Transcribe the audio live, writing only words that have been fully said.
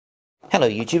Hello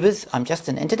YouTubers, I'm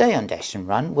Justin and today on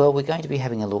Dashandrun, well, we're going to be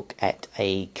having a look at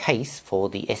a case for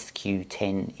the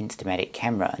SQ10 Instamatic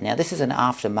camera. Now this is an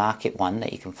aftermarket one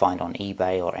that you can find on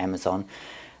eBay or Amazon.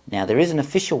 Now there is an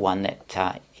official one that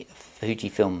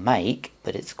Fujifilm make,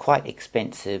 but it's quite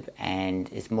expensive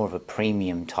and is more of a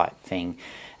premium type thing,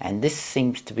 and this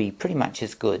seems to be pretty much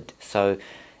as good. So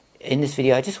in this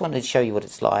video I just wanted to show you what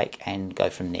it's like and go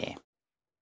from there.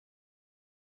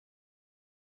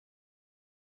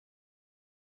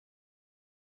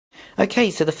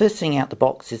 Okay, so the first thing out the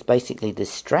box is basically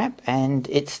this strap, and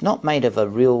it's not made of a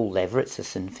real leather, it's a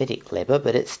synthetic leather,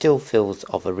 but it still feels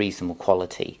of a reasonable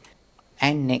quality.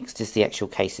 And next is the actual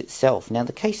case itself. Now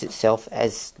the case itself,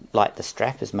 as like the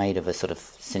strap, is made of a sort of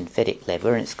synthetic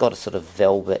leather, and it's got a sort of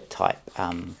velvet type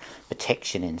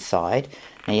protection inside.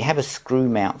 Now you have a screw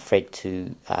mount thread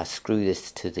to screw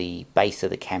this to the base of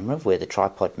the camera where the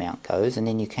tripod mount goes, and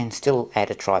then you can still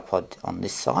add a tripod on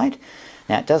this side.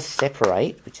 Now it does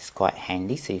separate, which is quite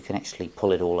handy, so you can actually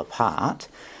pull it all apart,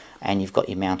 and you've got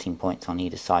your mounting points on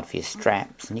either side for your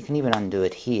straps, and you can even undo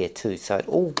it here too, so it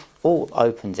all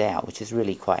opens out, which is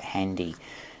really quite handy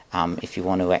if you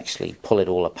want to actually pull it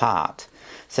all apart.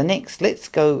 So next, let's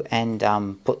go and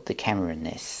put the camera in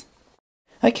this.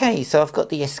 Okay, so I've got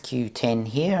the SQ10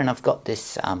 here, and I've got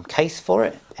this case for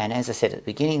it, and as I said at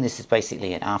the beginning, this is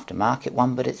basically an aftermarket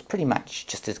one, but it's pretty much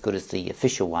just as good as the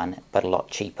official one, but a lot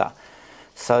cheaper.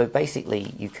 So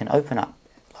basically you can open up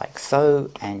like so,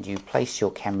 and you place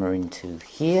your camera into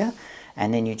here,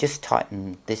 and then you just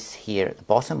tighten this here at the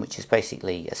bottom, which is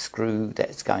basically a screw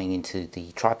that's going into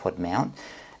the tripod mount,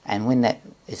 and when that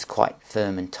is quite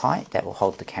firm and tight, that will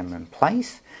hold the camera in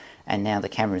place. And now the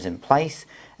camera is in place,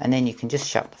 and then you can just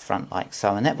shut the front like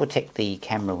so, and that will protect the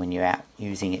camera when you're out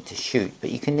using it to shoot. But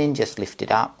you can then just lift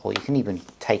it up, or you can even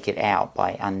take it out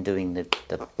by undoing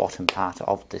the bottom part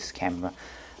of this camera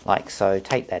like so.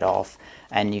 Take that off,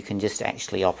 and you can just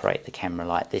actually operate the camera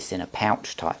like this in a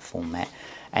pouch type format.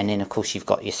 And then of course you've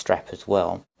got your strap as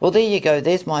well. Well, there you go,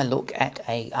 there's my look at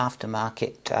a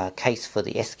aftermarket case for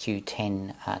the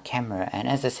SQ10 camera. And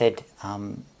as I said,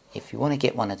 if you want to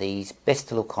get one of these, best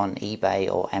to look on eBay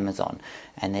or Amazon,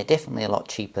 and they're definitely a lot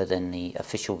cheaper than the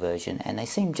official version, and they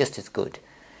seem just as good.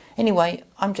 Anyway,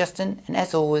 I'm Justin, and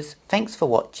as always, thanks for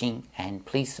watching, and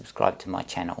please subscribe to my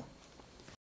channel.